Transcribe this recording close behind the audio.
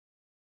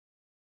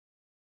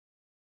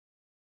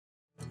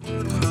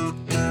And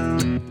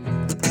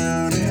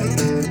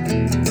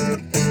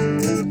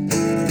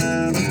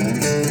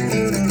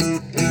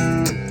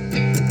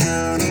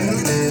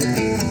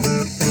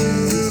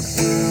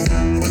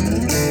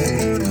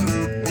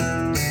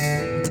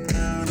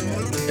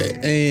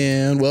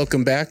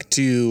welcome back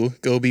to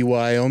Go Be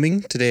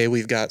Wyoming. Today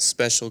we've got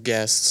special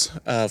guests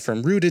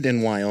from Rooted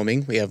in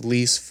Wyoming. We have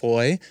Lise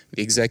Foy,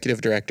 the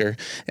executive director,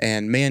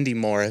 and Mandy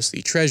Morris,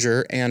 the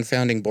treasurer and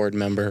founding board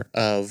member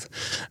of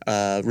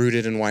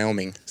Rooted in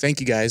Wyoming. Thank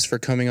you guys for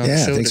coming on the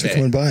show thanks today. for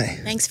coming by.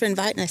 Thanks for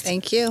inviting us.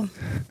 Thank you.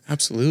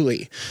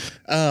 Absolutely.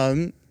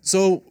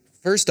 So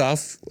first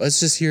off, let's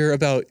just hear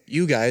about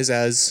you guys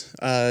as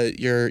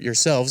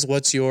yourselves.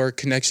 What's your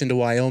connection to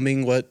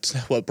Wyoming? What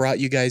brought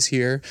you guys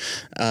here?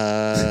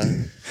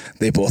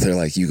 They both are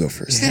like, you go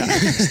first.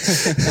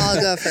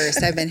 I'll go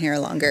first. I've been here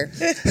longer.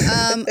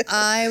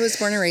 I was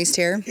born and raised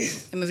here.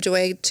 I moved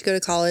away to go to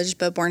college,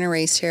 but born and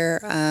raised here.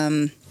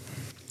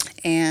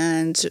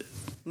 And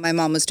my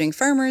mom was doing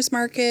farmers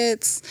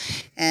markets,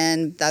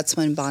 and that's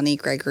when Bonnie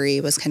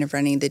Gregory was kind of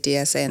running the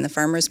DSA and the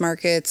farmers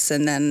markets.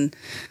 And then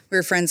we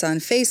were friends on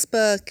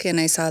Facebook, and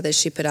I saw that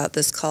she put out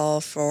this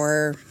call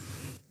for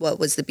what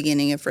was the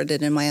beginning of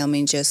Rooted in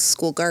Wyoming, just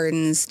school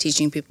gardens,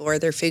 teaching people where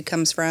their food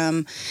comes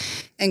from.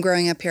 And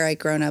growing up here, I'd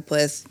grown up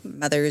with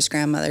mothers,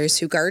 grandmothers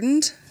who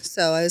gardened.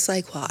 So I was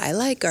like, well, I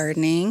like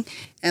gardening,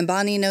 and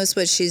Bonnie knows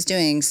what she's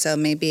doing. So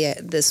maybe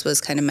this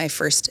was kind of my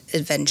first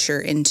adventure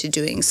into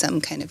doing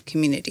some kind of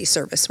community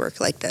service work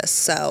like this.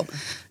 So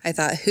I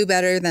thought, who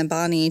better than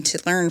Bonnie to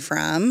learn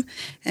from?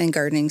 And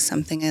gardening's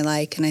something I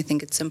like, and I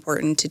think it's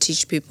important to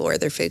teach people where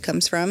their food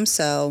comes from.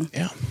 So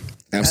Yeah,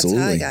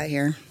 Absolutely. that's how I got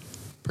here.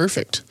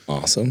 perfect.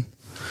 Awesome.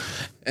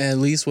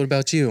 And Lise, what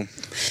about you?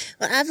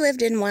 Well, I've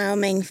lived in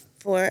Wyoming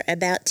for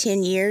about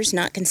 10 years,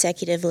 not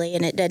consecutively,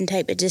 and it doesn't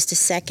take but just a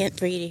second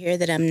for you to hear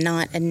that I'm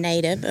not a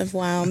native of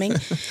Wyoming.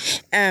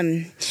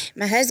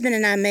 My husband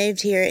and I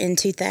moved here in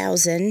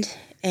 2000,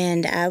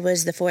 and I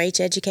was the 4-H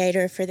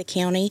educator for the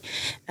county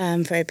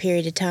for a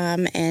period of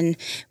time, and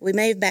we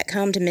moved back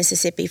home to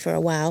Mississippi for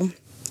a while.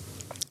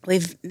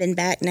 We've been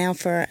back now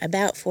for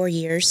about 4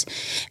 years.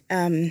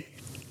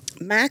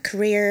 My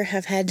career,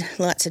 I've had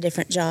lots of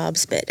different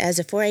jobs, but as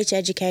a 4-H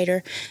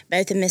educator,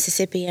 both in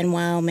Mississippi and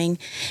Wyoming,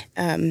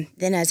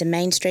 then as a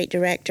Main Street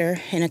director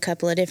in a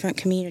couple of different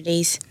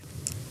communities,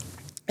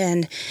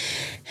 and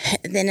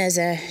then as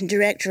a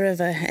director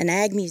of an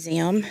ag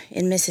museum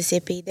in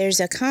Mississippi. There's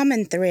a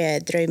common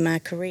thread through my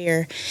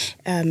career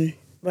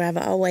where I've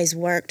always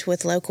worked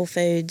with local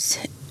foods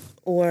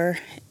or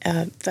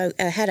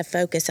had a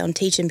focus on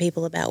teaching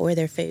people about where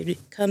their food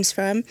comes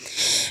from.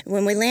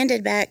 When we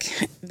landed back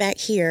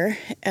here,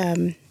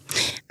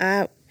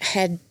 I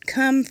had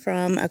come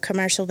from a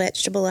commercial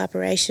vegetable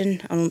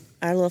operation on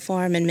our little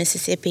farm in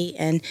Mississippi,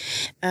 and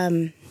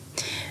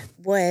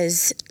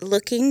was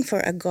looking for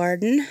a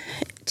garden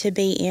to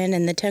be in,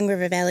 and the Tongue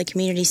River Valley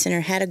Community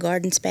Center had a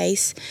garden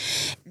space.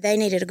 They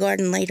needed a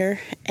garden leader,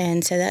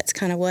 and so that's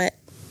kind of what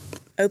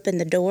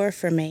opened the door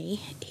for me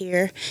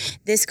here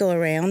this go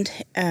around.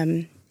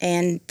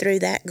 And through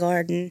that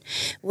garden,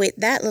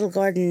 that little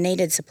garden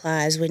needed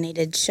supplies. We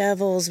needed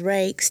shovels,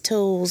 rakes,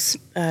 tools,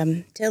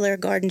 tiller,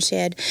 garden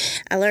shed.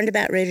 I learned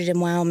about Rooted in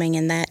Wyoming,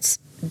 and that's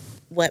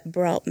what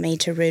brought me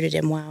to Rooted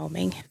in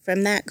Wyoming.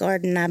 From that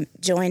garden, I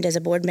joined as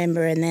a board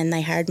member, and then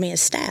they hired me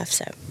as staff.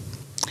 So,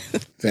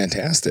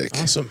 Fantastic.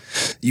 Awesome.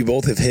 You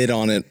both have hit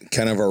on it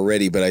kind of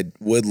already, but I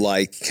would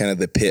like kind of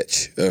the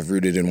pitch of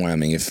Rooted in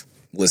Wyoming. If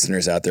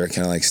listeners out there are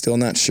kind of like still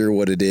not sure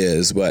what it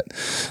is, but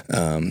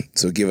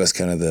so give us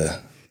kind of the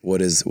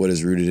what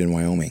is Rooted in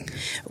Wyoming?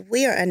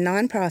 we are a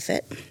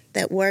nonprofit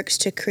that works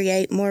to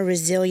create more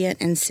resilient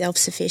and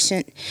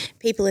self-sufficient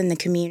people in the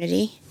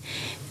community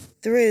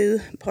through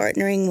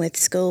partnering with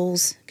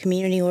schools,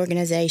 community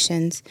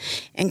organizations,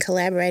 and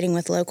collaborating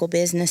with local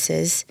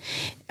businesses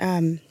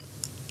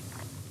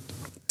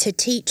to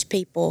teach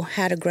people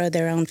how to grow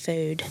their own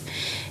food,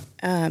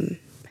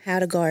 how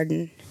to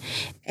garden.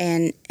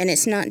 And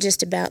it's not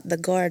just about the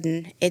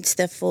garden, it's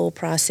the full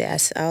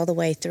process all the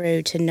way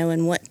through to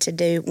knowing what to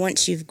do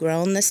once you've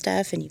grown the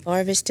stuff and you've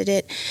harvested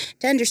it,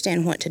 to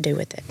understand what to do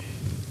with it.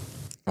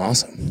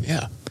 Awesome.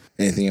 Yeah.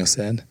 Anything else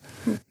to add?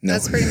 No.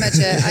 That's pretty much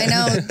it. I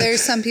know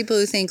there's some people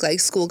who think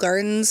like school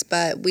gardens,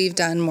 but we've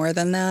done more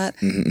than that.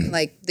 Mm-hmm.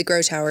 Like the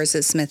Grow Towers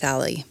at Smith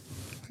Alley.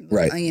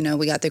 Right. You know,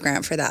 we got the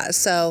grant for that.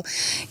 So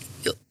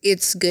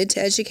it's good to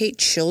educate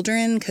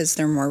children because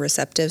they're more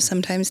receptive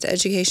sometimes to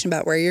education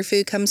about where your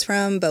food comes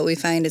from, but we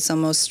find it's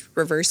almost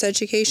reverse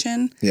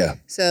education. Yeah.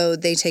 So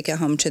they take it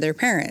home to their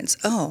parents.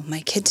 Oh,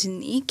 my kid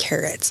didn't eat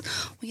carrots.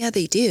 Well, yeah,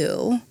 they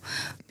do,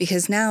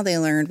 because now they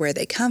learned where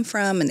they come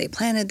from and they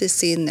planted this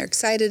seed and they're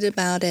excited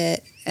about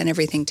it, and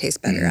everything tastes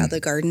better out of the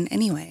garden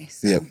anyway.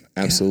 So. Yep.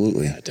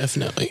 Absolutely. Yeah,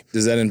 definitely.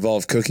 Does that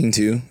involve cooking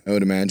too, I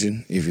would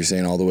imagine, if you're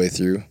saying all the way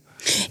through?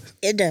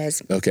 It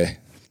does. Okay.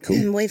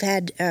 Cool. We've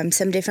had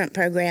some different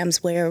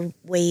programs where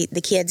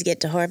the kids get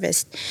to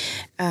harvest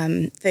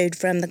food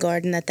from the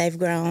garden that they've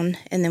grown,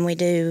 and then we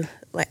do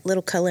like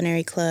little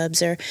culinary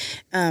clubs or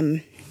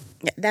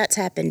That's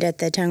happened at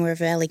the Tongue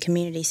River Valley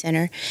Community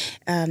Center.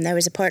 There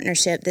was a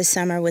partnership this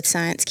summer with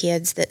Science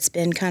Kids that's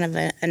been kind of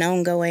an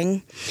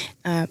ongoing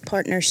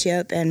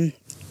partnership, and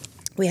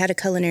we had a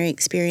culinary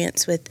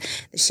experience with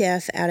the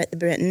chef out at the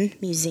Britton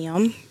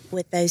Museum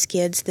with those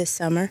kids this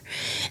summer.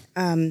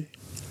 And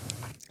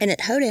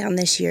at Hoedown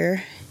this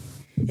year,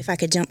 if I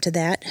could jump to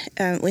that,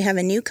 we have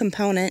a new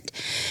component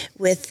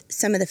with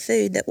some of the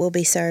food that we'll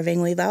be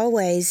serving. We've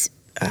always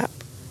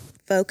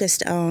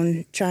focused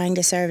on trying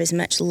to serve as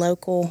much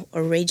local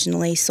or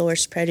regionally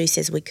sourced produce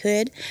as we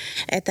could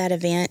at that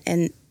event.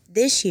 And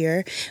this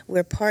year,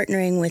 we're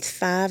partnering with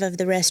 5 of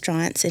the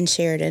restaurants in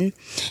Sheridan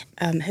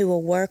who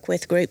will work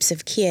with groups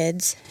of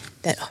kids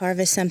that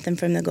harvest something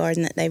from the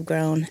garden that they've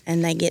grown,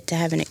 and they get to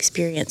have an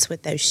experience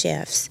with those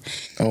chefs.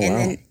 Oh,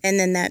 wow. And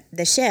then that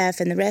the chef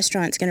and the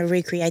restaurant's going to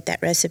recreate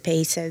that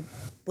recipe so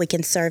we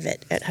can serve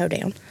it at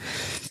Hoedown.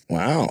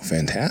 Wow,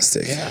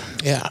 fantastic.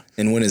 Yeah.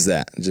 And when is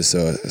that? Just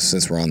so,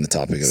 since we're on the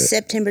topic of it.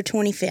 September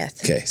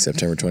 25th. Okay,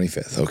 September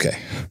 25th. Okay.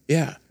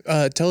 Yeah.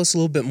 Tell us a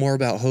little bit more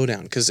about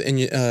Hoedown, because in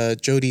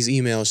Jody's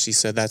email, she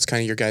said that's kind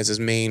of your guys'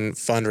 main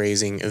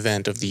fundraising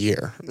event of the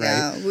year, right?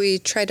 Yeah, we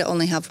try to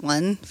only have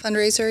one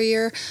fundraiser a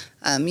year.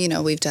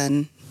 We've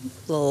done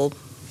little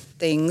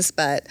things,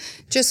 but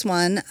just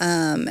one.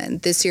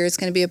 And this year it's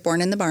going to be a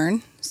Born in the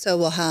Barn. So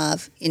we'll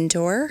have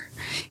indoor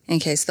in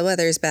case the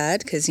weather is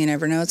bad, because you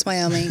never know, it's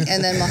Wyoming.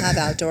 And then we'll have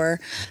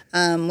outdoor.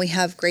 We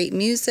have great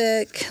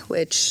music,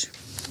 which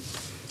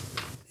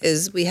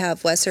is we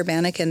have Wes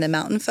Urbanic and the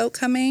Mountain Folk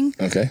coming.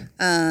 Okay.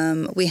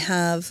 We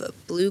have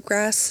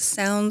Bluegrass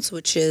Sounds,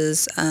 which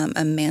is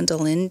a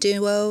mandolin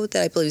duo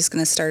that I believe is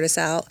going to start us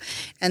out.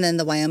 And then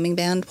the Wyoming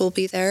Band will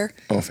be there.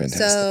 Oh,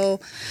 fantastic. So,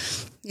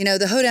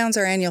 the Hoedown's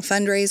our annual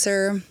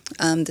fundraiser.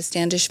 The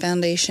Standish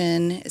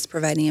Foundation is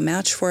providing a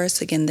match for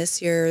us again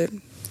this year.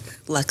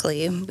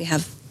 Luckily, we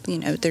have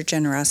their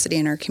generosity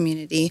in our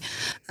community.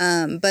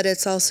 But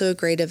it's also a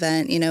great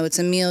event. It's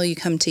a meal you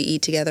come to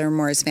eat together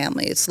more as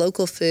family. It's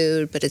local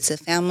food, but it's a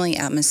family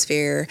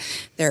atmosphere.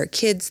 There are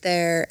kids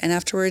there, and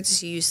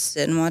afterwards you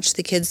sit and watch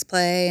the kids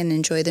play and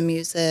enjoy the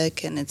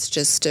music, and it's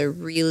just a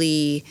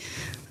really,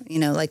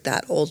 like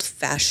that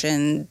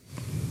old-fashioned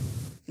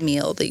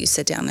meal that you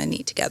sit down and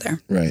eat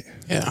together. Right.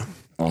 Yeah.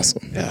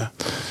 Awesome. Yeah.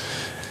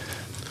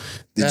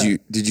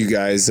 Did you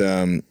guys,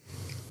 I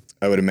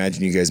would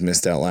imagine you guys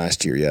missed out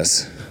last year,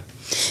 yes?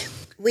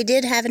 We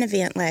did have an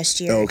event last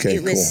year. Okay,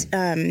 it was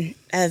an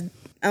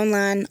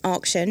online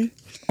auction.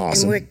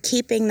 Awesome. And we're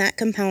keeping that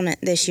component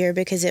this year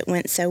because it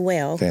went so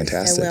well.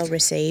 Fantastic. So well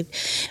received.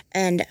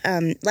 And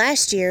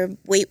last year,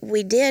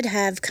 we did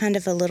have kind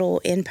of a little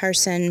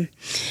in-person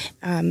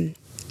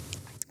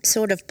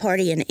sort of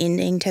party and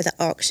ending to the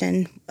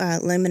auction.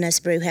 Luminous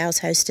Brew House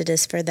hosted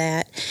us for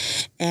that.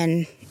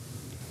 And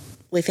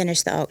we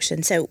finished the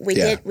auction. So we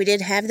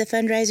did have the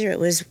fundraiser. It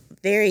was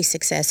very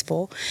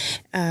successful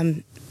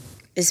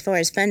as far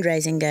as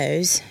fundraising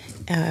goes.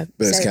 But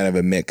it's kind of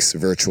a mix,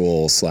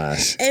 virtual /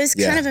 It was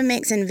kind of a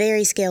mix and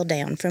very scaled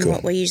down from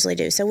what we usually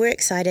do. So we're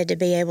excited to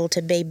be able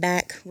to be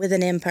back with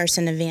an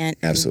in-person event.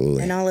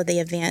 Absolutely. And all of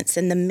the events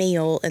and the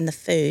meal and the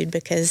food,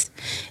 because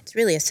it's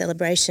really a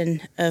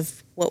celebration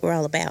of what we're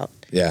all about.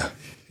 Yeah.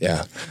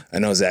 Yeah. I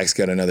know Zach's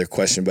got another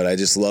question, but I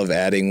just love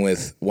adding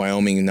with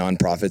Wyoming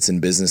nonprofits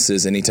and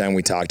businesses. Anytime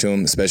we talk to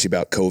them, especially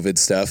about COVID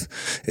stuff,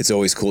 it's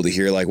always cool to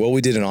hear like, well,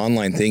 we did an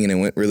online thing and it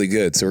went really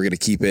good, so we're going to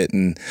keep it.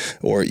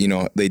 Or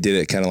they did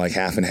it kind of like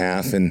half and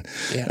half. And,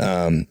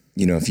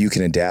 if you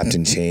can adapt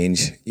and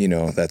change,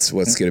 that's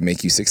what's going to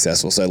make you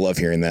successful. So I love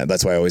hearing that.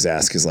 That's why I always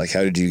ask is like,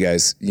 how did you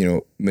guys,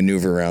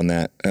 maneuver around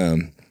that?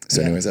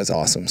 Anyways, that's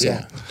awesome. So.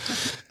 Yeah.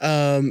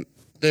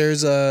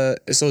 Is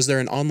there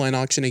an online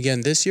auction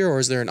again this year, or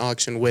is there an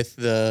auction with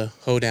the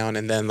Hoedown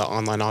and then the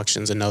online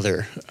auction's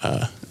another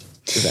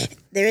event?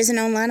 There is an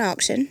online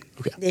auction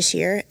this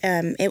year.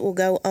 It will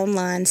go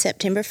online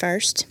September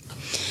 1st,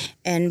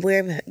 and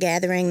we're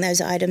gathering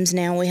those items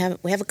now. We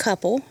have a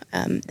couple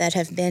that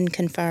have been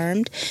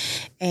confirmed,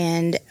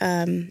 and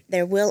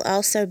there will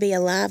also be a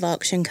live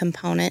auction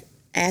component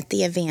at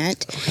the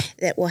event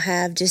that will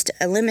have just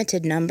a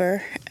limited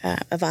number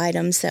of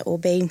items that will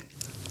be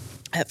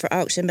for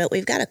auction, but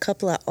we've got a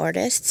couple of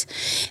artists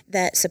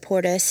that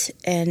support us,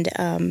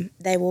 and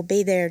they will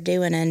be there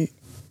doing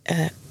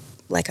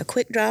like a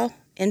quick draw,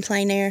 in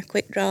plein air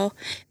quick draw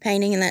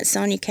painting, and that's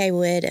Sonia K.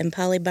 Wood and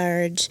Polly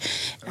Burge.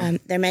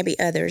 There may be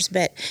others,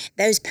 but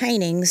those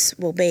paintings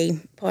will be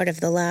part of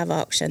the live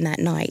auction that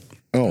night.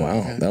 Oh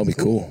wow, that'll be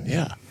cool.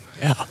 Yeah.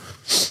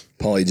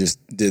 Polly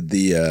just did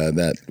the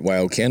that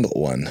Wild Candle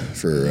one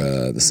for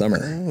the summer.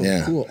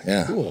 Oh, cool.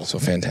 Yeah, cool. So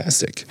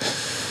fantastic.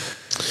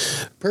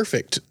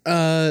 Perfect.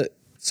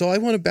 So I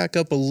want to back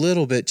up a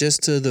little bit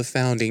just to the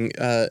founding.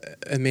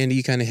 Amanda,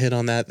 you kind of hit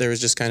on that. There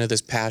was just kind of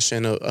this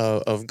passion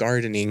of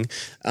gardening.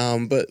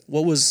 But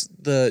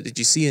did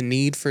you see a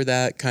need for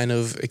that kind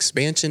of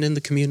expansion in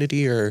the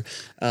community, or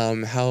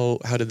how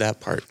did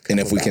that part come And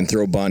if we about? can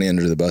throw Bonnie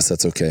under the bus,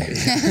 that's okay.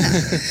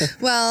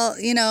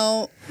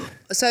 Well,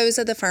 So I was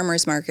at the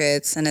farmers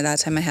markets, and at that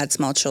time I had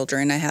small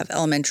children. I have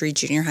elementary,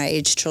 junior high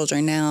age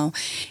children now.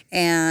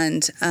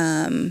 And,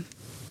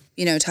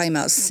 talking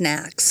about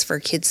snacks for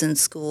kids in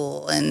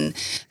school. And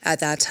at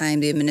that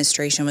time, the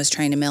administration was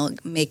trying to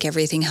make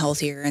everything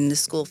healthier in the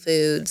school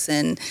foods.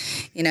 And,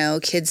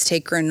 kids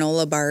take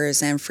granola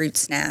bars and fruit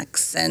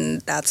snacks,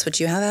 and that's what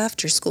you have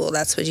after school.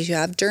 That's what you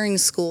have during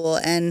school.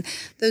 And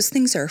those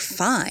things are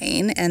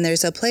fine, and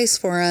there's a place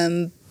for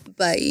them.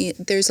 But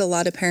there's a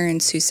lot of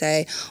parents who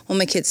say, well,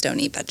 my kids don't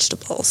eat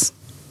vegetables,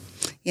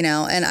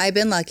 and I've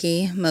been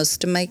lucky.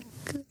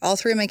 All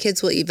three of my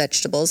kids will eat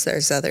vegetables.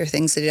 There's other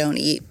things they don't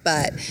eat,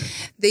 but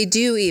they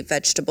do eat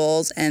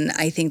vegetables, and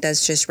I think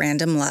that's just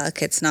random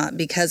luck. It's not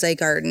because I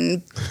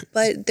garden,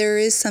 but there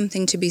is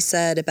something to be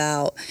said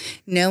about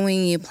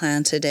knowing you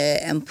planted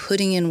it and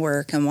putting in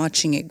work and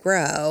watching it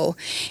grow,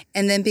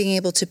 and then being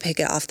able to pick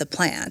it off the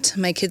plant.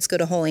 My kids go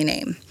to Holy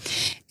Name,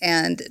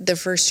 and the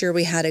first year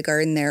we had a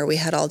garden there, we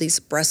had all these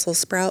Brussels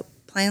sprout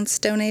plants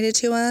donated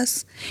to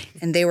us,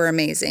 and they were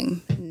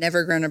amazing.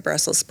 Never grown a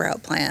Brussels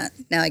sprout plant.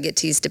 Now I get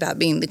teased about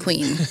being the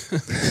queen.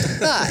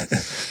 But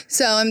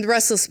so I'm the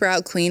Brussels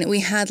sprout queen.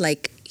 We had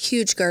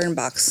huge garden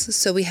box.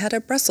 So we had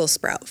a Brussels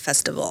sprout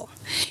festival,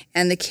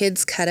 and the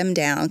kids cut them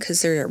down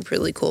because they're a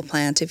really cool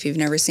plant. If you've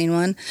never seen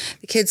one,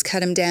 the kids cut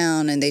them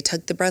down and they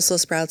took the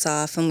Brussels sprouts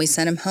off, and we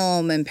sent them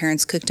home, and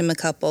parents cooked them a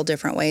couple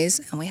different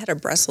ways. And we had a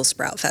Brussels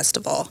sprout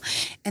festival,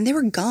 and they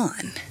were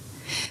gone.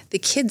 The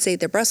kids ate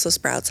their Brussels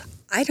sprouts.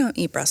 I don't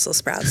eat Brussels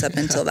sprouts up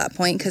until that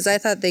point because I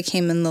thought they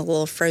came in the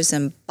little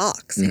frozen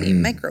box and you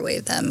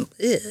microwave them.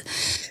 Ugh.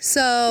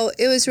 So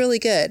it was really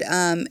good.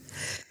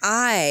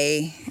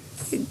 I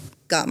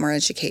got more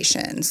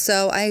education.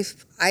 So I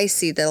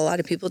see that a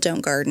lot of people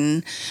don't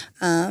garden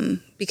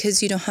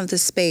because you don't have the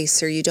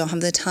space, or you don't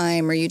have the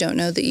time, or you don't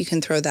know that you can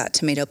throw that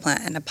tomato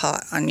plant in a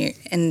pot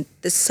and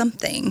this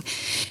something.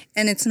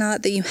 And it's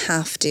not that you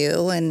have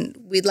to,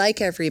 and we'd like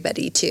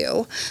everybody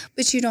to,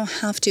 but you don't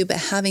have to. But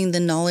having the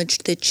knowledge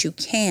that you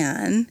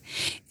can,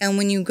 and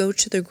when you go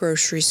to the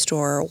grocery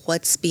store,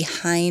 what's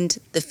behind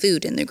the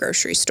food in the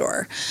grocery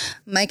store?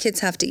 My kids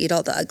have to eat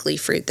all the ugly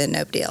fruit that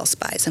nobody else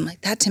buys. I'm like,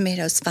 that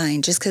tomato's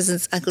fine. Just because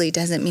it's ugly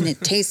doesn't mean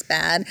it tastes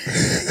bad.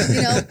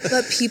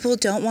 But people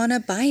don't want to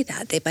buy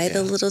that. They buy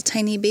the little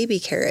tiny baby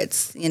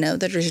carrots,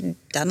 that are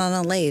done on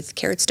a lathe.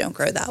 Carrots don't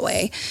grow that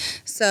way.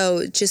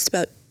 So just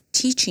about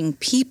teaching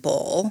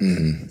people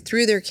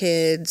through their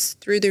kids,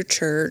 through their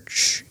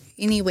church,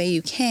 any way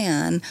you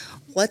can,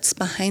 what's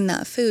behind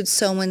that food.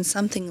 So when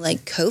something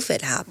like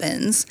COVID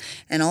happens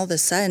and all of a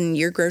sudden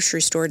your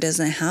grocery store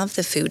doesn't have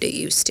the food it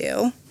used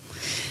to,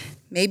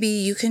 maybe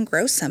you can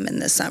grow some in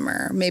the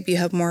summer. Maybe you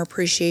have more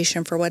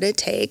appreciation for what it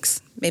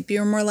takes. Maybe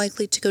you're more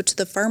likely to go to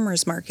the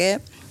farmer's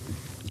market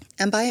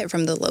and buy it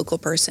from the local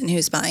person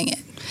who's buying it.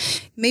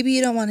 Maybe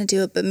you don't want to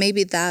do it, but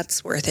maybe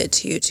that's worth it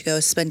to you to go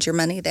spend your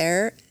money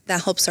there.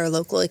 That helps our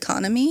local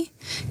economy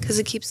because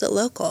it keeps it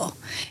local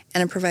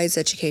and it provides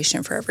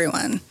education for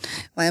everyone.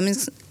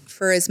 Wyoming's,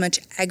 for as much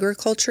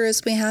agriculture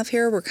as we have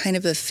here, we're kind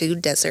of a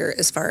food desert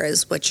as far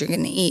as what you're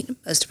going to eat.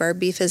 Most of our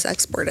beef is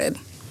exported.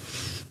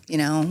 We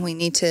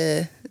need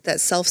that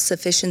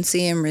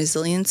self-sufficiency and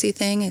resiliency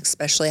thing,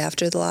 especially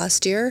after the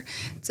last year,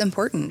 it's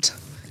important.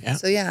 Yeah.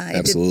 So, I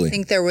absolutely. did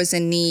think there was a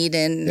need,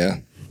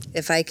 and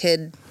if I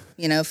could,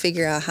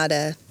 figure out how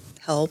to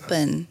help,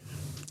 and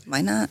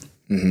why not?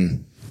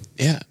 Mm-hmm.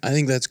 Yeah, I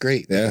think that's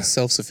great. Yeah.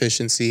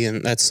 Self-sufficiency,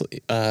 and that's,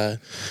 I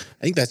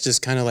think that's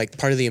just kind of like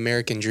part of the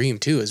American dream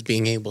too, is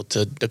being able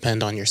to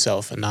depend on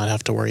yourself and not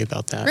have to worry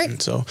about that. Right.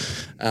 And so,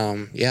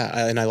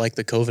 and I like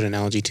the COVID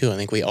analogy too. I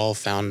think we all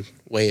found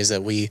ways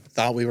that we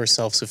thought we were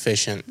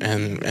self-sufficient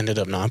and ended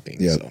up not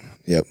being. Yep. So.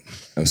 Yep.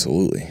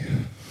 Absolutely.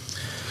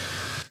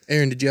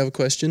 Aaron, did you have a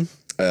question?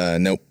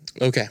 Nope.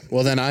 Okay,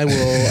 well then I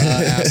will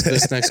ask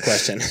this next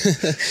question.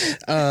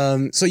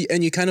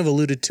 And you kind of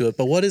alluded to it,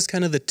 but what is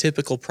kind of the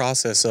typical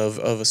process of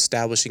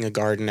establishing a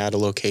garden at a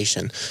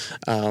location?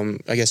 I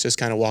guess just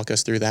kind of walk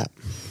us through that.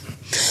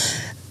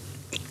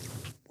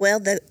 Well,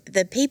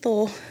 the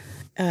people,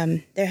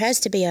 there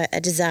has to be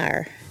a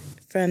desire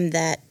from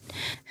that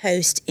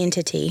host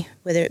entity,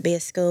 whether it be a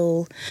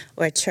school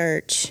or a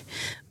church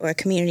or a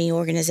community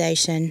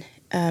organization.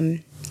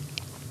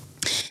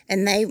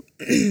 And they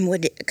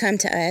would come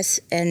to us,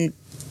 and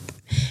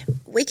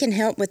we can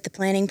help with the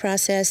planning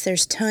process.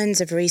 There's tons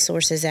of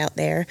resources out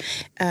there.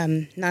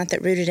 Not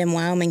that Rooted in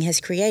Wyoming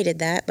has created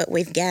that, but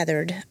we've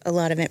gathered a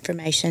lot of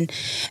information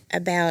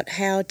about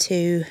how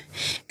to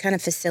kind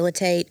of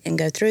facilitate and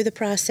go through the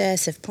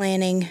process of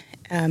planning.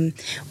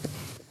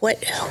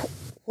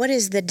 What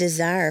is the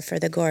desire for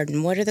the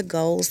garden? What are the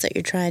goals that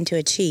you're trying to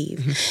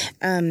achieve?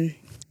 Mm-hmm.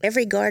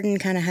 Every garden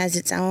kind of has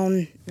its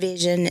own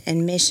vision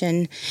and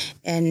mission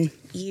and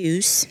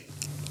use.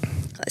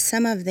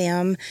 Some of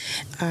them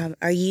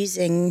are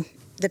using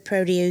the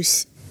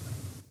produce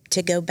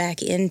to go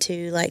back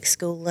into like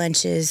school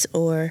lunches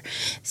or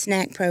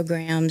snack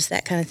programs,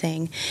 that kind of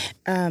thing.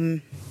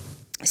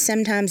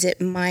 Sometimes it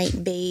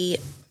might be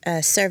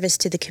service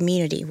to the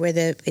community,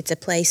 where it's a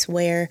place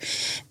where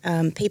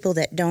people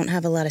that don't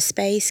have a lot of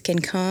space can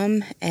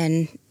come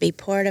and be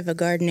part of a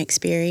garden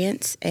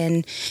experience,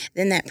 and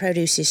then that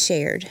produce is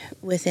shared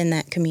within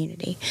that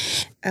community.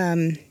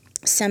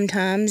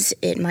 Sometimes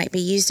it might be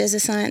used as a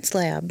science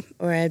lab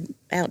or an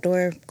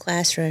outdoor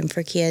classroom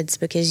for kids,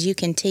 because you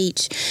can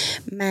teach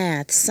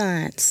math,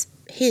 science,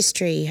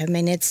 history. I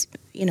mean, it's,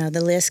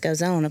 the list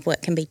goes on of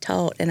what can be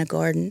taught in a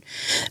garden.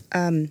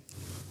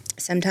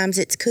 Sometimes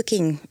it's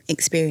cooking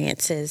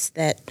experiences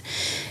that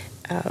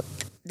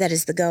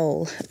is the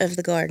goal of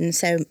the garden.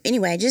 So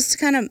anyway, just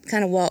kind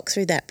of walk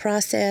through that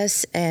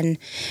process and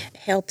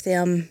help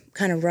them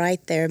kind of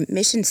write their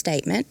mission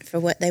statement for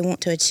what they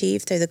want to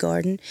achieve through the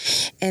garden,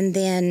 and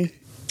then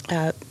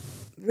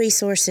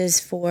resources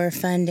for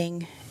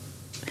funding,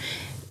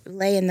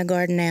 laying the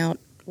garden out.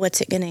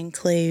 What's it going to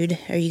include?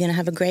 Are you going to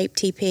have a grape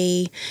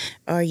teepee?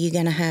 Are you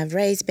going to have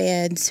raised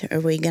beds? Are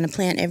we going to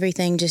plant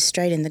everything just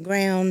straight in the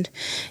ground?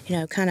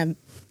 Kind of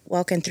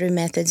walking through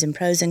methods and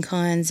pros and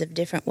cons of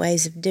different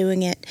ways of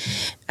doing it.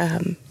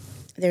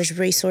 There's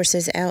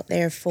resources out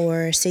there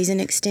for season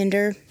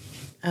extender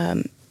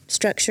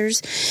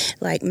structures,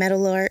 like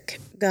Meadowlark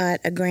got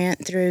a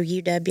grant through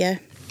UW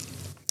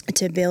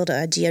to build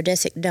a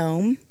geodesic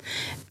dome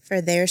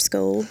for their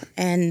school,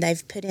 and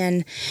they've put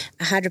in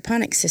a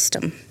hydroponic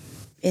system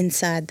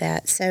inside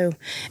that. So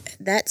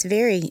that's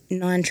very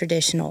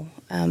non-traditional,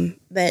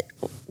 but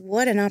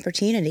what an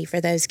opportunity for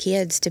those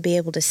kids to be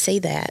able to see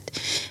that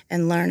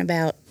and learn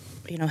about,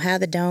 how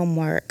the dome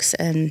works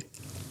and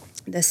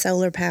the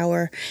solar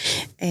power,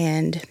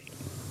 and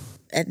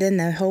then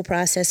the whole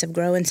process of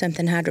growing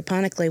something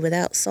hydroponically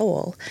without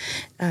soil.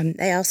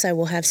 They also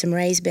will have some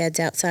raised beds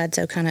outside,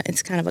 so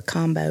it's kind of a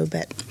combo.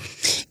 But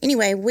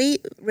anyway,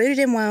 Rooted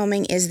in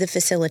Wyoming is the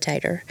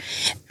facilitator.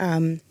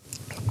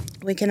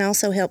 We can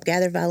also help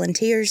gather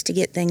volunteers to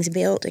get things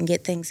built and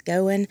get things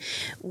going.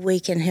 We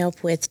can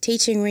help with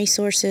teaching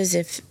resources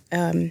if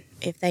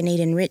they need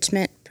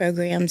enrichment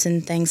programs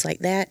and things like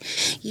that.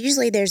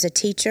 Usually there's a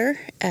teacher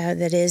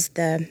that is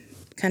the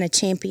kind of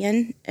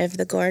champion of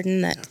the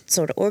garden that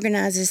sort of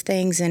organizes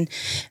things and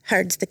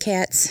herds the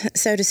cats,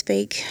 so to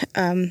speak,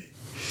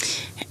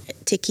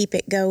 to keep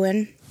it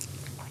going.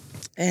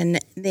 And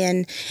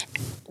then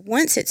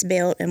once it's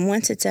built and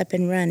once it's up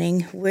and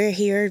running, we're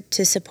here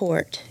to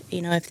support.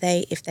 If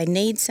they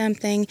need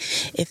something,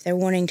 if they're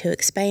wanting to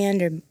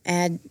expand or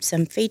add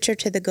some feature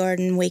to the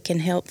garden, we can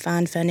help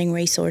find funding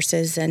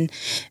resources and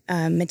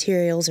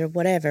materials or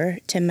whatever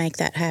to make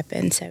that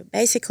happen. So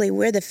basically,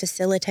 we're the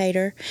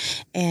facilitator,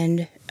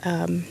 and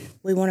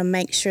we want to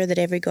make sure that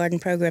every garden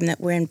program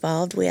that we're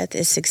involved with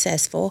is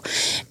successful,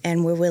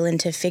 and we're willing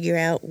to figure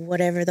out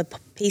whatever the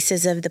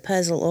pieces of the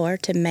puzzle are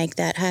to make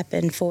that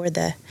happen for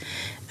the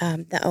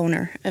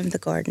owner of the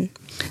garden.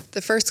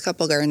 The first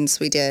couple gardens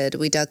we did,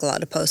 we dug a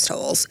lot of post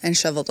holes and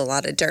shoveled a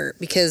lot of dirt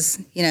because,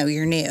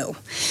 you're new.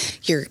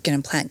 You're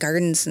going to plant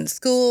gardens in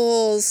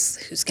schools.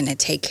 Who's going to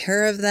take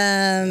care of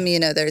them?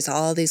 There's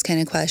all these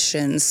kind of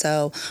questions.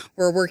 So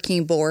we're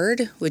working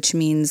board, which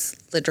means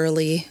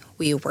literally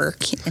we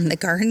work in the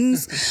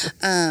gardens.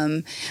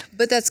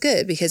 But that's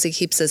good because it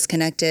keeps us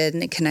connected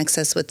and it connects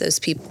us with those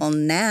people.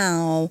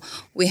 Now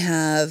we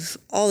have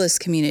all this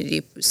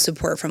community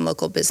support from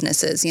local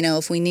businesses.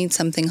 If we need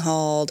something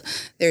hauled,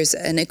 there's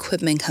an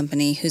equipment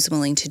company who's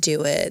willing to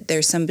do it.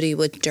 There's somebody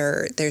with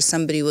dirt. There's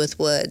somebody with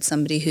wood,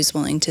 somebody who's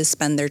willing to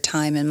spend their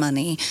time and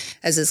money.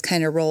 As it's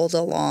kind of rolled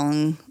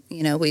along,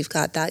 we've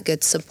got that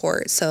good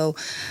support. So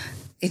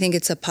I think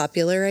it's a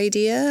popular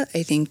idea.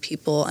 I think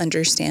people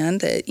understand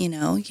that,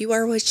 you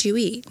are what you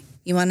eat.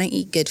 You want to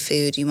eat good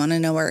food. You want to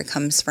know where it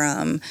comes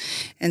from.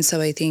 And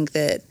so I think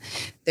that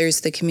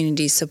there's the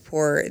community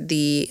support.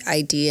 The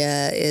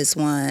idea is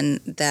one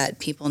that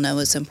people know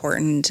is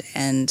important.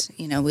 And,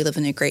 we live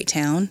in a great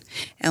town,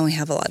 and we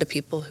have a lot of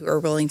people who are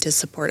willing to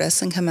support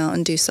us and come out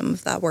and do some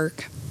of that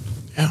work.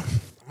 Yeah.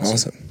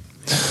 Awesome.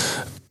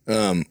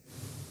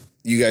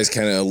 You guys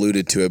kind of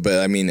alluded to it, but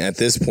I mean, at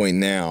this point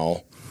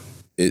now,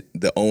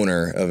 the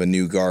owner of a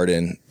new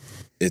garden,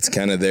 it's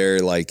kind of there,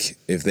 like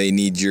if they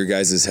need your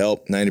guys'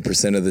 help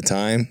 90% of the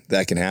time,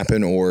 that can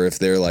happen. Or if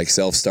they're like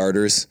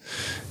self-starters,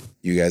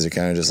 you guys are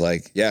kind of just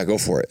like, yeah, go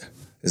for it.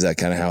 Is that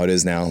kind of how it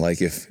is now?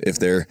 Like if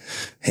they're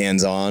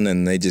hands-on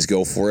and they just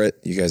go for it,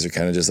 you guys are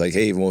kind of just like,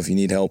 hey, well, if you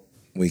need help,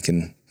 we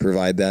can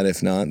provide that.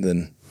 If not,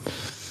 then...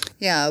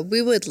 Yeah,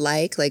 we would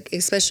like,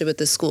 especially with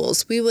the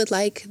schools, we would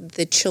like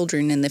the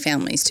children and the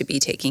families to be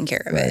taking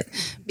care of it,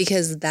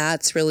 because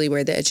that's really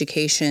where the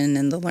education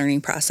and the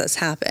learning process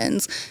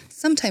happens.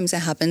 Sometimes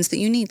it happens that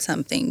you need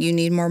something. You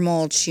need more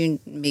mulch.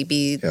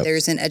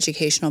 There's an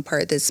educational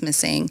part that's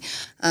missing.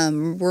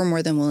 We're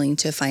more than willing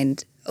to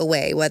find a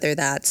way, whether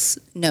that's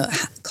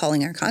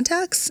calling our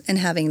contacts and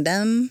having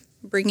them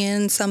bring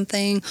in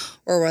something,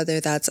 or whether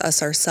that's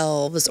us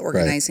ourselves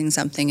organizing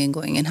something and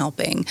going and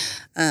helping.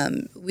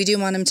 We do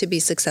want them to be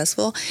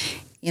successful,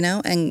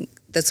 and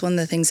that's one of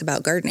the things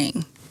about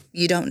gardening.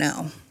 you don't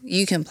know.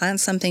 You can plant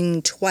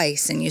something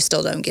twice and you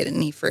still don't get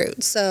any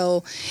fruit.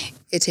 So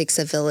it takes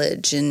a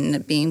village,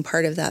 and being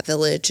part of that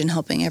village and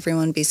helping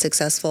everyone be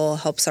successful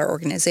helps our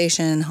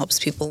organization, helps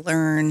people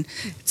learn.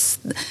 It's,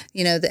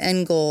 the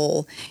end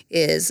goal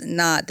is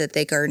not that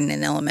they garden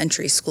in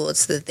elementary school,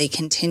 it's that they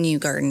continue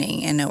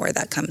gardening and know where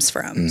that comes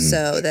from. Mm-hmm.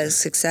 So that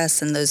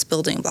success and those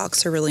building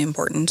blocks are really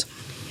important.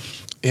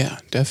 Yeah,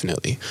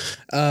 definitely.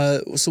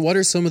 So what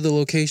are some of the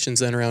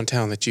locations then around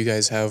town that you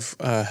guys have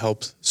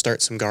helped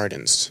start some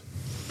gardens?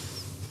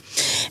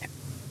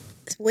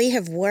 We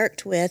have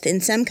worked with, in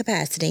some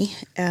capacity,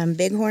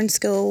 Bighorn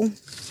School.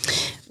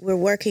 We're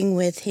working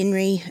with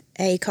Henry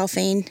A.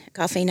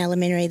 Coffeen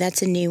Elementary.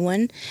 That's a new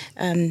one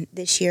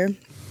this year.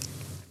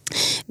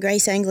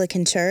 Grace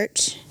Anglican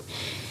Church.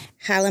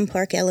 Highland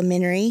Park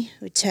Elementary,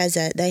 which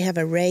they have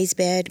a raised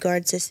bed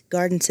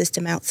garden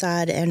system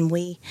outside, and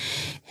we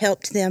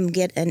helped them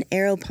get an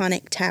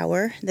aeroponic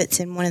tower that's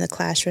in one of the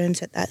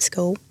classrooms at that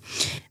school.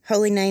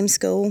 Holy Name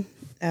School,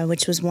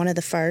 which was one of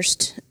the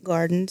first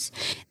gardens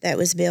that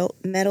was built.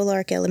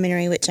 Meadowlark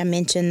Elementary, which I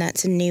mentioned,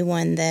 that's a new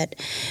one that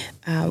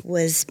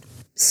was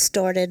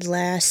started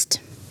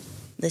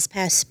this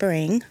past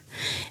spring.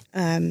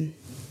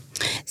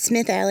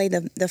 Smith Alley,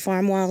 the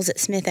farm walls at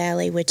Smith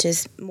Alley, which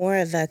is more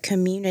of a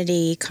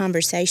community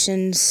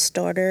conversation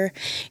starter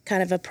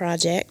kind of a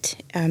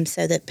project,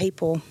 so that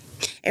people,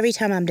 every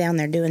time I'm down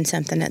there doing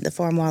something at the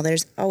farm wall,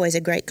 there's always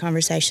a great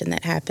conversation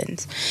that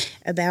happens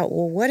about,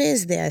 well, what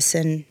is this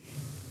and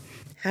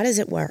how does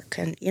it work?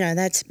 And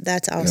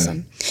that's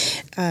awesome.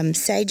 Yeah.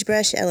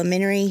 Sagebrush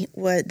Elementary,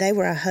 they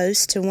were a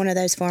host to one of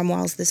those farm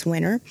walls this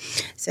winter,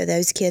 so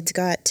those kids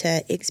got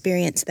to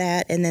experience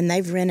that. And then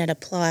they've rented a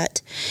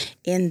plot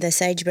in the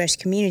Sagebrush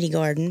Community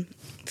Garden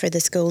for the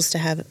schools to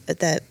have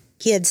the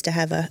kids to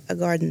have a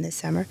garden this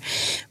summer.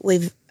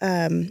 We've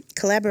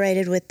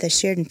collaborated with the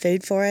Sheridan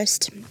Food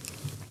Forest.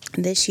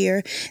 This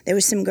year, there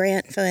was some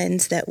grant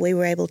funds that we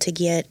were able to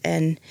get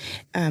and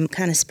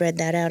kind of spread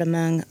that out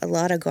among a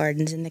lot of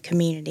gardens in the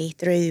community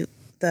through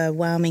the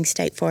Wyoming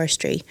State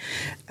Forestry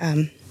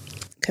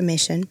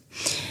Commission.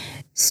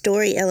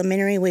 Story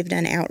Elementary, we've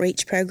done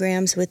outreach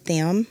programs with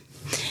them.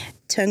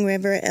 Tongue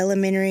River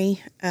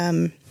Elementary,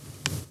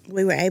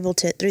 we were able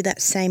to, through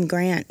that same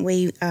grant,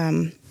 we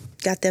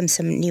got them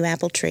some new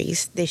apple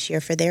trees this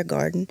year for their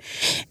garden.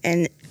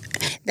 And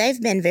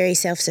they've been very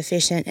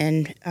self-sufficient,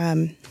 and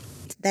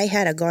they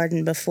had a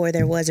garden before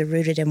there was a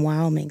Rooted in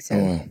Wyoming,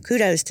 so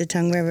kudos to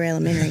Tongue River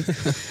Elementary.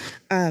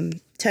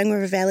 Tongue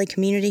River Valley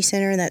Community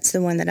Center, that's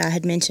the one that I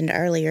had mentioned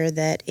earlier,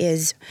 that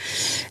is,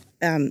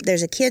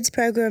 there's a kids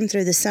program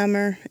through the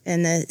summer,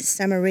 and the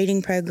summer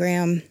reading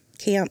program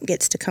camp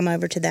gets to come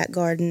over to that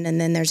garden, and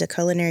then there's a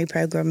culinary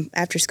program,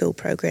 after-school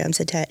programs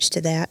attached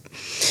to that.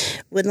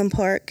 Woodland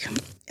Park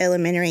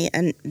Elementary,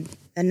 and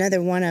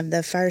another one of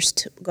the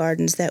first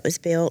gardens that was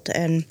built,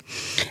 and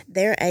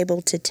they're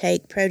able to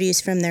take produce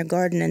from their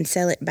garden and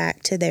sell it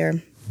back to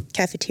their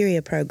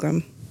cafeteria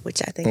program,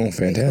 which I think is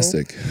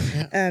fantastic.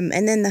 Cool.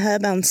 And then the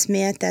Hub on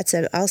Smith, that's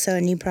also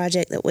a new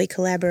project that we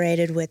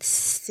collaborated with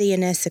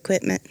CNS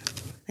Equipment.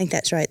 I think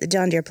that's right, the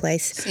John Deere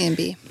place.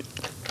 CNB.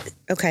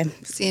 Okay.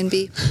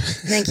 CNB.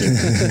 Thank you.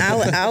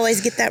 I always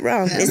get that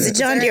wrong. Yeah, it's the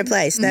John Deere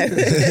place, though.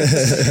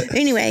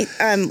 Anyway,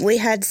 we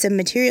had some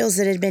materials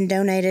that had been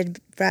donated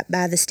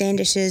by the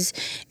Standishes,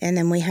 and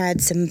then we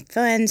had some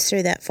funds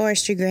through that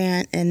forestry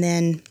grant, and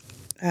then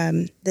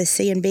the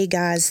CNB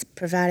guys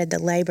provided the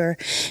labor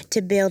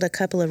to build a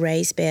couple of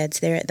raised beds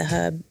there at the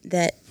Hub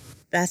that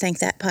I think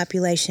that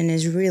population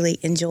is really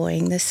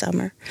enjoying this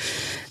summer.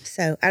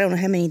 So I don't know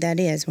how many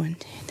that is. 1,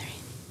 2, 3.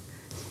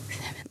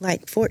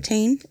 Like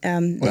 14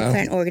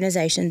 different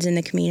organizations in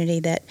the community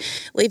that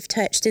we've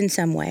touched in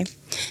some way.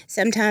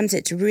 Sometimes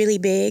it's really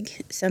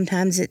big,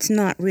 sometimes it's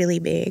not really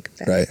big.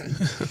 Right.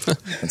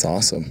 That's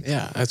awesome.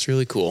 Yeah, that's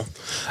really cool.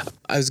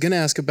 I was going to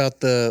ask about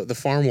the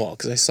farm wall,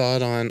 because I saw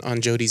it on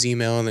Jody's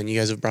email, and then you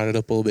guys have brought it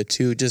up a little bit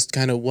too. Just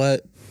kind of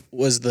what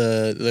was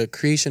the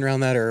creation around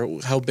that, or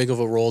how big of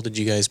a role did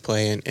you guys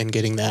play in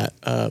getting that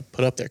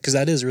put up there? Because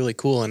that is really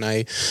cool, and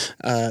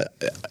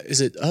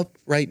is it up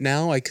right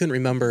now? I couldn't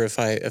remember if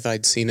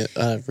I'd seen it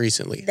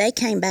recently. They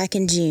came back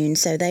in June,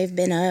 so they've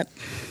been up,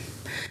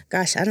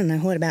 gosh, I don't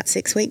know, about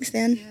 6 weeks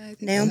then?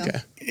 Yeah, now?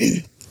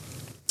 Okay.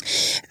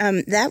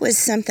 That was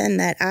something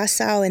that I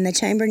saw in the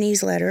Chamber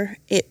newsletter.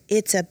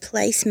 It's a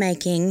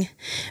placemaking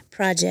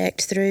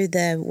project through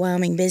the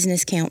Wyoming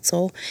Business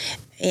Council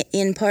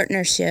in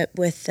partnership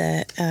with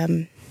the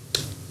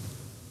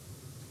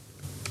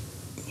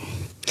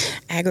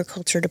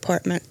Agriculture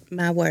Department.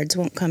 My words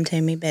won't come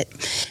to me, but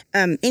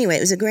anyway, it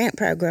was a grant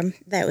program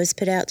that was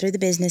put out through the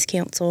Business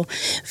Council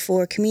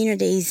for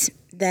communities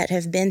that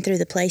have been through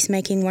the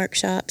placemaking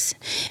workshops,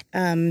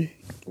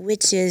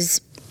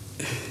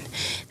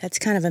 that's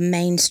kind of a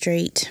Main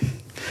Street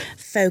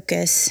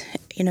focus,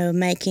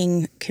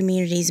 making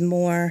communities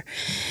more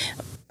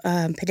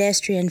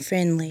pedestrian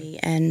friendly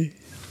and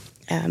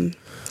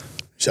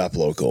Shop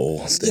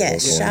local, stay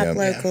yes, local. shop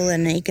local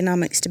and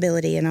economic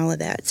stability and all of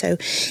that. So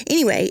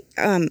anyway,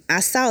 I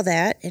saw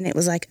that and it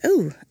was like,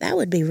 oh, that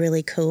would be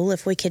really cool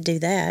if we could do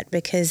that,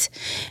 because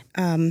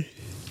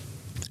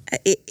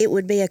it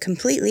would be a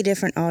completely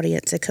different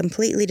audience, a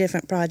completely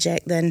different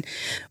project than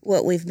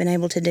what we've been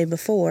able to do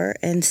before.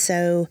 And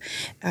so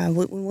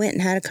we went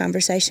and had a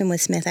conversation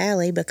with Smith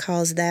Alley,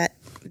 because that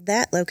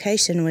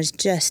location was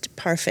just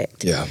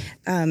perfect. Yeah.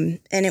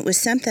 And it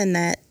was something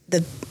that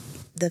the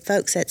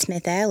folks at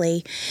Smith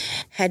Alley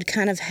had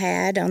kind of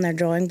had on their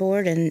drawing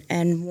board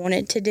and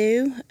wanted to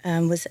do,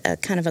 was a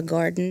kind of a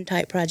garden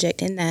type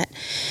project in that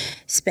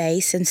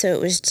space. And so it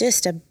was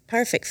just a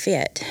perfect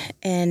fit.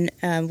 And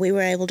we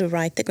were able to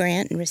write the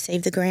grant and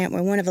receive the grant.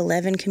 We're one of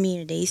 11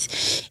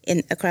 communities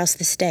across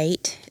the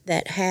state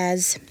that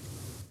has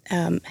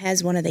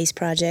one of these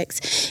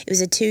projects. It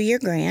was a 2-year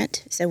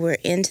grant, so we're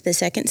into the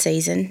second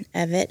season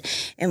of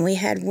it. And we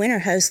had winter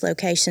host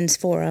locations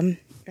for them,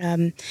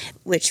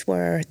 which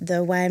were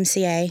the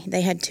YMCA.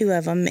 They had 2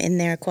 of them in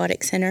their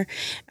aquatic center.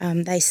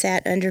 They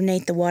sat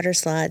underneath the water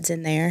slides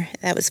in there.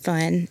 That was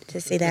fun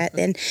to see that.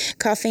 Then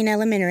Coffeen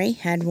Elementary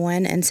had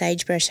one, and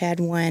Sagebrush had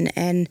one,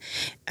 and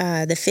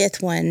the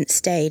 5th one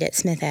stayed at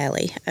Smith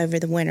Alley over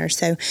the winter.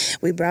 So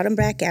we brought them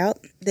back out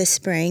this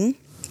spring.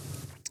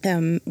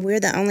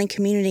 We're the only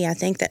community, I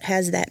think, that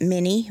has that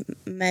many.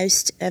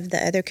 Most of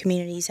the other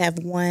communities have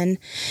one.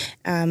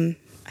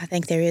 I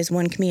think there is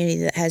one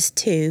community that has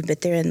 2,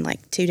 but they're in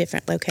like 2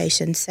 different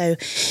locations. So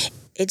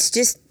it's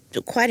just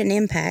quite an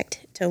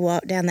impact to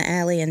walk down the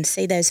alley and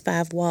see those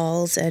 5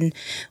 walls and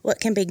what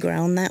can be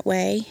grown that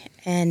way.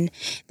 And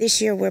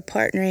this year we're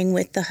partnering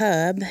with the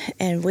Hub,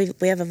 and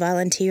we have a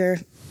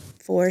volunteer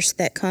force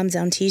that comes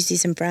on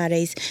Tuesdays and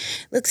Fridays,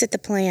 looks at the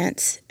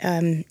plants,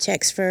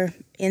 checks for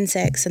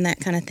insects and that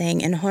kind of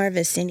thing, and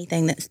harvests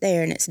anything that's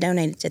there, and it's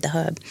donated to the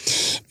Hub.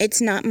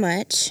 It's not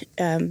much,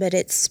 but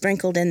it's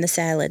sprinkled in the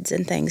salads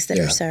and things that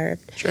are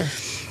served. Sure.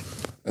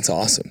 That's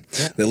awesome.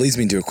 Yeah. That leads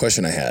me to a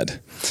question I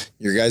had.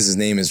 Your guys'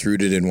 name is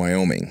Rooted in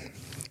Wyoming.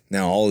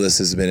 Now, all of this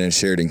has been in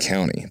Sheridan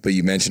County, but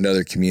you mentioned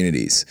other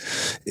communities.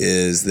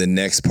 Is the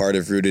next part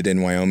of Rooted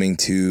in Wyoming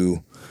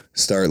to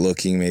start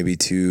looking maybe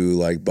to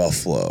like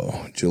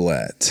Buffalo,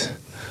 Gillette?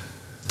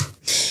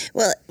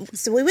 Well,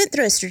 so we went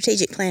through a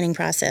strategic planning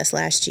process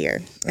last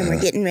year, and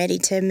we're getting ready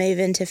to move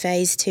into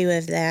phase 2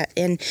 of that.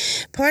 And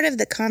part of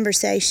the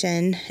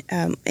conversation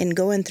in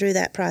going through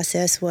that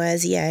process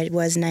was, it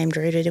was named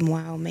Rooted in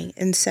Wyoming.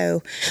 And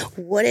so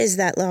what is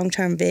that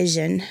long-term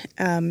vision?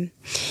 And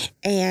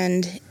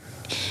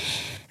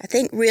I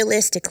think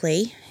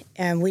realistically,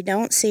 we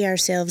don't see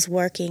ourselves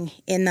working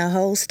in the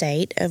whole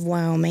state of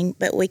Wyoming,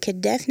 but we could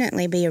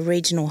definitely be a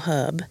regional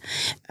hub.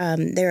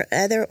 There are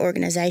other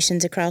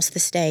organizations across the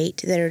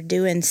state that are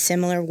doing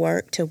similar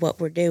work to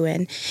what we're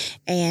doing,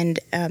 and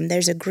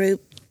there's a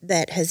group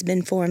that has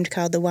been formed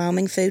called the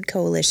Wyoming Food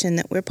Coalition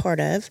that we're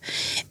part of,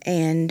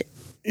 and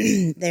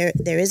there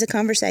is a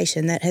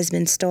conversation that has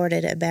been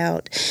started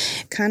about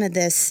kind of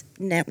this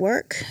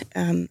network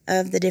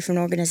of the different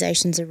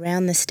organizations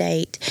around the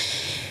state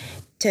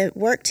to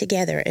work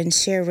together and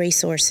share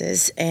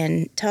resources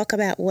and talk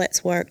about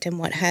what's worked and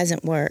what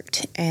hasn't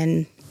worked.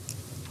 And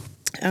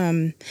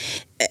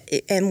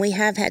we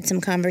have had some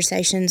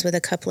conversations with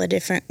a couple of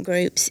different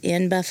groups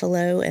in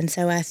Buffalo, and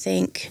so I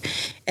think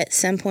at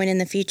some point in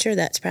the future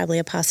that's probably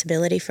a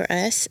possibility for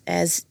us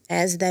as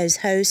those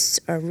hosts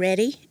are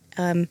ready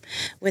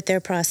with their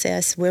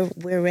process.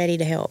 We're ready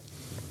to help.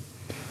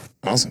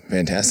 Awesome.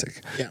 Fantastic.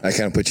 Yeah. I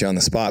kind of put you on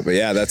the spot, but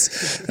yeah,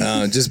 that's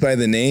just by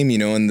the name,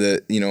 and the,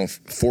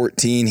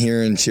 14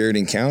 here in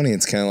Sheridan County,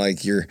 it's kind of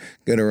like you're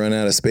going to run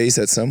out of space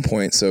at some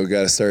point. So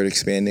got to start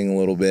expanding a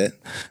little bit.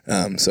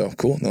 So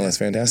cool. No, that's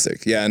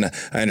fantastic. Yeah. And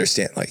I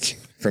understand, like,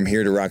 from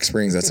here to Rock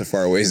Springs, that's a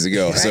far ways to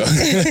go. Right. So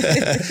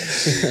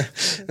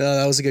No,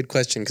 that was a good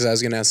question, because I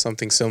was going to ask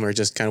something similar,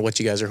 just kind of what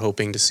you guys are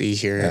hoping to see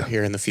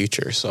here in the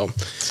future. So,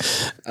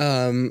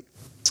 Aaron,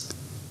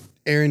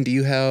 do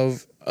you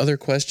have other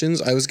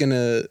questions?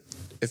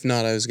 If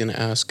not, I was gonna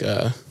ask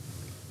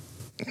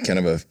kind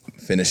of a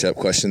finish up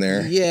question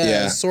there.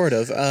 Yeah. Sort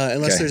of.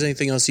 Unless there's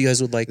anything else you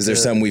guys would like. Is there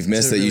something we've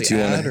missed that you two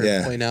want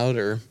to point out,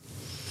 or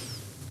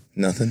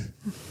nothing?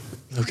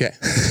 Okay.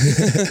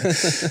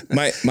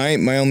 my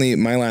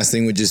last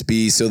thing would just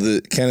be, so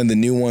the kind of the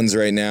new ones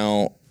right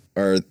now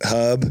are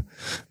Hub,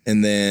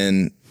 and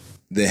then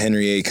the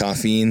Henry A.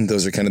 Coffeen.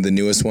 Those are kind of the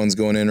newest ones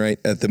going in right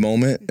at the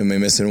moment. Am I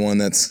missing one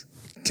that's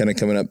kind of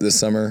coming up this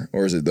summer,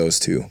 or is it those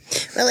 2?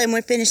 Well, and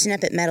we're finishing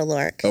up at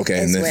Meadowlark.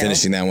 Okay, and then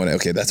finishing that one.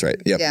 Okay, that's right.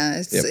 Yep. Yeah,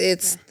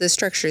 it's the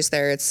structure's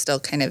there. It's still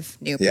kind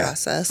of new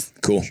process.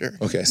 Cool. Sure.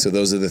 Okay, so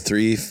those are the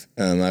 3.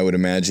 I would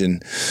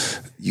imagine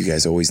you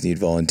guys always need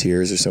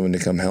volunteers or someone to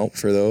come help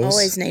for those.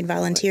 Always need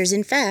volunteers.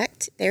 In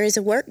fact, there is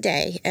a work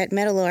day at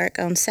Meadowlark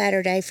on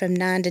Saturday from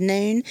 9 to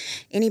noon.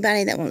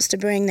 Anybody that wants to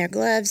bring their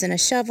gloves and a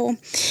shovel,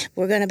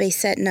 we're going to be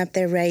setting up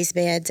their raised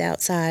beds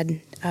outside,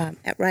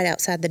 right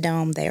outside the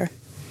dome there.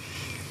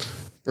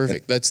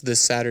 Perfect. That's this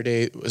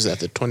Saturday. Was that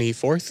the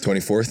 24th?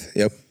 24th.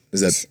 Yep.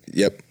 Is that,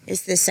 yep,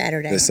 It's this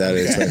Saturday. this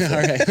Saturday. All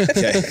right.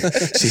 Okay.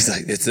 She's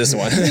like, it's this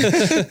one.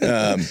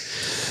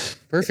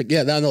 Perfect.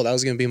 Yeah, no, that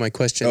was going to be my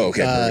question. Oh,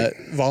 okay,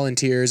 perfect.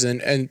 Volunteers,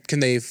 and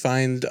can they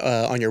find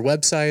on your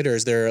website, or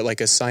is there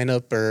like a sign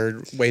up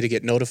or way to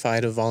get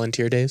notified of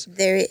volunteer days?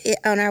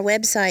 On our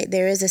website,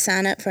 there is a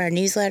sign up for our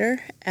newsletter.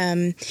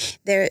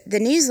 The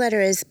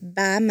newsletter is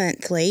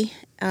bi-monthly,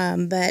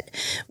 but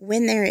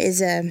when there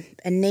is a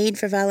need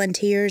for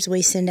volunteers,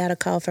 we send out a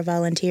call for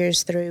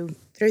volunteers through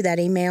that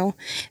email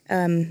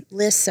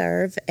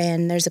listserv,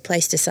 and there's a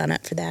place to sign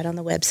up for that on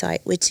the website,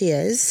 which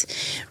is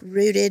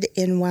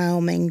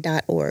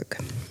rootedinwyoming.org.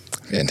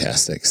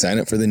 Fantastic. Sign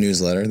up for the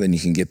newsletter, then you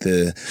can get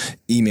the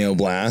email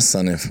blasts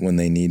on when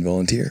they need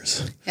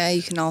volunteers. Yeah,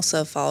 you can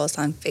also follow us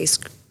on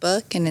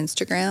Facebook and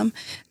Instagram.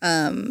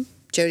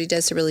 Jody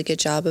does a really good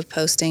job of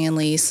posting, and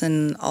Lise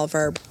and all of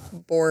our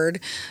board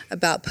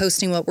about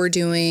posting what we're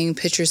doing,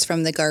 pictures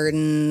from the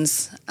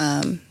gardens,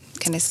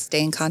 kind of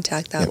stay in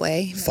contact that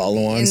way.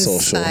 Follow on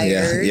social.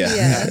 Yeah.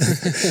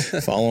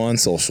 Yes. Follow on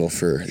social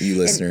for you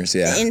listeners.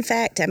 Yeah. In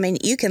fact, I mean,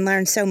 you can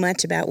learn so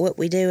much about what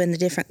we do in the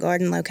different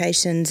garden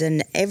locations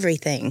and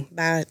everything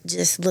by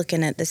just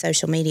looking at the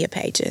social media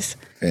pages.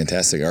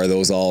 Fantastic. Are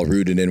those all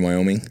rooted in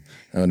Wyoming,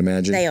 I would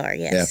imagine? They are,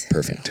 yes. Yeah,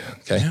 perfect.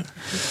 Okay. Yeah.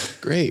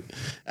 Great.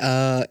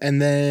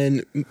 And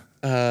then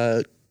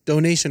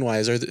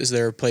donation-wise, is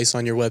there a place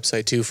on your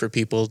website, too, for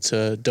people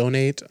to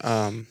donate?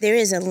 There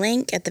is a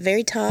link at the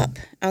very top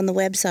on the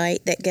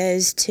website that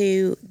goes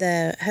to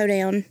the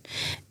Hoedown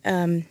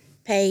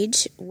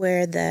page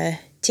where the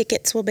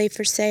tickets will be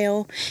for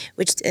sale,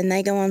 and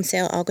they go on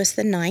sale August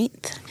the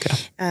 9th. Okay.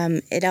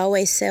 It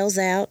always sells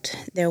out.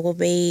 There will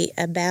be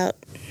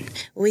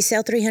we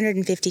sell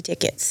 350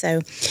 tickets.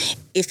 So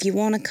if you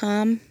want to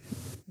come,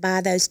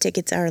 buy those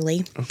tickets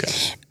early. Okay.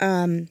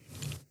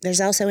 There's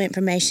also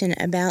information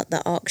about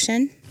the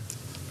auction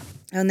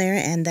on there,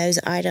 and those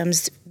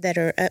items that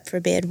are up for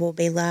bid will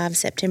be live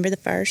September the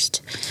 1st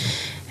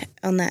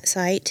on that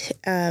site.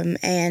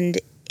 And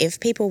if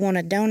people want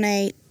to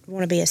donate,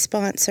 want to be a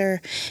sponsor,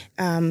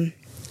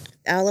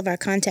 all of our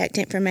contact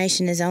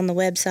information is on the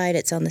website.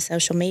 It's on the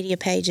social media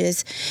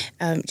pages.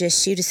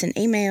 Just shoot us an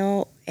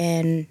email,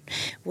 and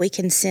we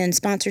can send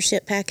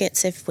sponsorship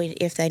packets if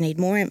they need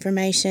more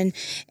information.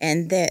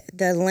 And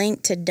the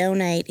link to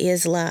donate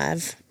is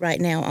live right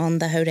now on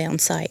the Hoedown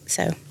site.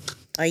 So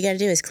all you got to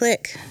do is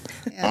click.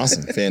 Yeah.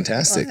 Awesome.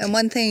 Fantastic. And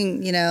one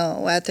thing,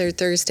 after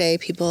Thursday,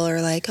 people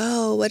are like,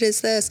 oh, what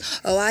is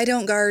this? Oh, I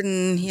don't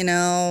garden,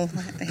 hands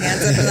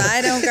up,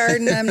 I don't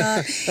garden, I'm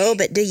not. Oh,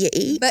 but do you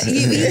eat? But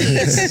you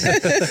eat,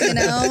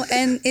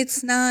 and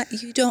it's not,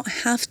 you don't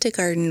have to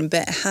garden,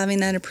 but having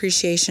that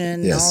appreciation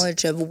and Yes.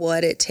 knowledge of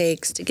what it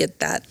takes to get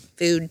that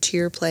food to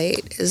your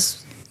plate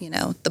is,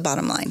 the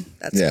bottom line.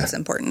 That's Yeah. what's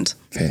important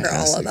for all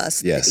Fantastic. of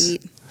us Yes. to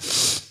eat.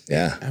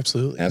 Yeah.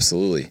 Absolutely.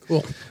 Absolutely.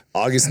 Cool.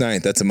 August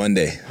 9th, that's a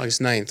Monday.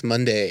 August 9th,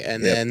 Monday.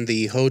 And Yep. then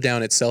the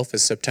Hoedown itself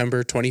is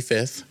September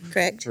 25th.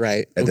 Correct.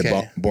 Right. At Okay.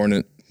 the Barn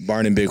and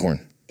Bighorn.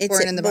 It's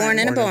Born in the barn. Born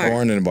in a barn.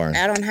 Barn and a barn.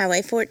 Out on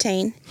Highway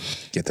 14.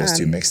 Get those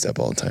two mixed up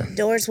all the time.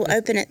 Doors will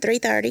open at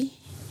 3:30,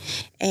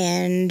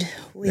 and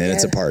we And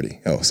it's a go-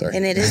 party. Oh, sorry.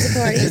 And it is a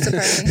party. It's a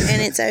party.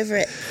 And it's over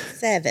at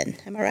 7.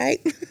 Am I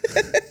right?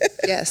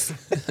 Yes.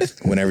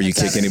 Whenever you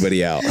kick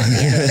anybody out.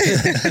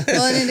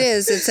 Well, and it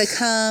is. It's a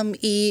come,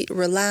 eat,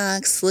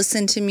 relax,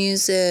 listen to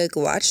music,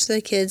 watch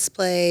the kids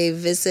play,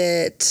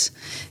 visit,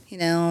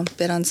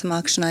 bid on some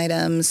auction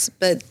items,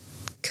 but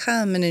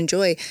come and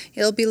enjoy.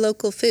 It'll be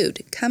local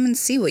food. Come and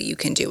see what you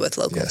can do with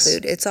local Yes.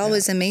 food. It's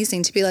always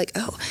amazing to be like,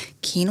 oh,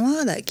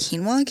 quinoa? That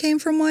quinoa came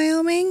from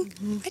Wyoming?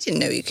 I didn't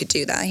know you could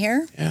do that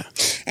here. Yeah.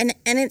 And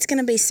it's going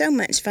to be so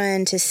much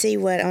fun to see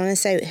what I want to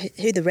say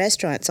who the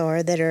restaurants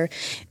are that are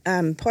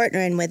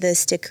partnering with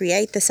us to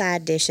create the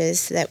side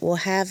dishes that will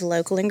have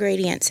local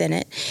ingredients in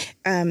it.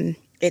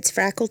 It's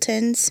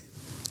Frackleton's,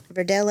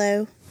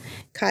 Verdello,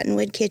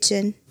 Cottonwood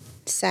Kitchen,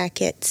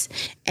 Sackett's,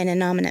 and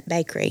Anominate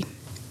Bakery.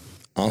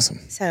 Awesome.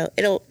 So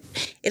it'll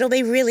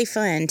be really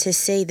fun to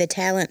see the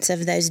talents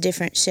of those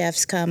different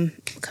chefs come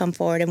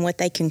forward and what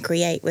they can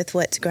create with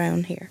what's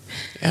grown here.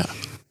 Yeah.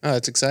 Oh,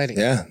 that's exciting.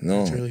 Yeah,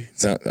 no. really-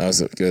 I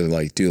was going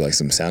to do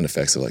some sound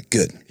effects of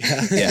good.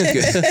 Yeah,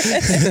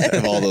 good.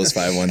 Of all those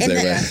 5 ones And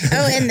there.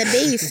 and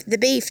the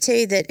beef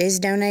too that is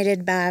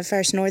donated by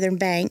First Northern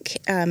Bank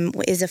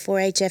is a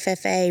 4-H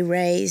FFA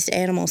raised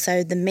animal,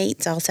 so the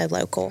meat's also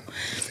local.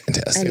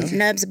 Fantastic. And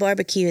Nubs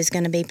Barbecue is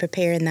going to be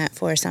preparing that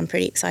for us. I'm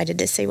pretty excited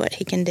to see what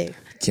he can do.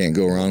 Can't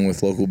go wrong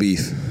with local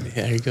beef.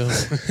 Yeah, there you go.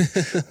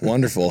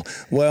 Wonderful.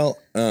 Well,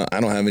 I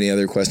don't have any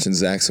other questions,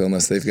 Zach, so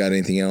unless they've got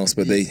anything else,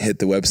 but they hit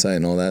the website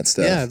and all that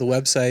stuff. Yeah, the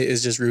website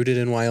is just Rooted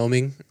in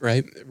Wyoming,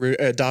 right?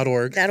 .org.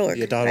 .org, Yeah,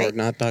 .org, right.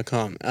 not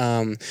 .com.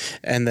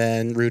 And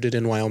then Rooted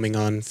in Wyoming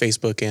on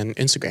Facebook and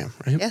Instagram,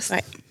 right? Yes.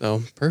 Right.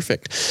 So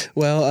perfect.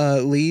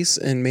 Well, Lise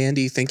and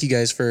Mandy, thank you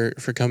guys for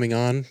coming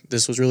on.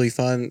 This was really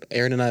fun.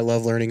 Aaron and I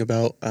love learning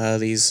about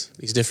these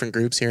different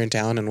groups here in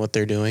town and what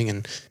they're doing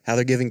and how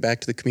they're giving back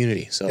to the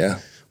community. So Yeah.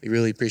 we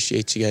really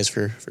appreciate you guys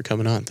for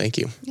coming on. Thank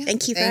you.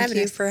 Thank you for Thank having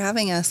you us. for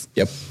having us.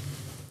 Yep.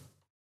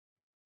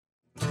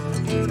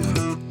 Bye.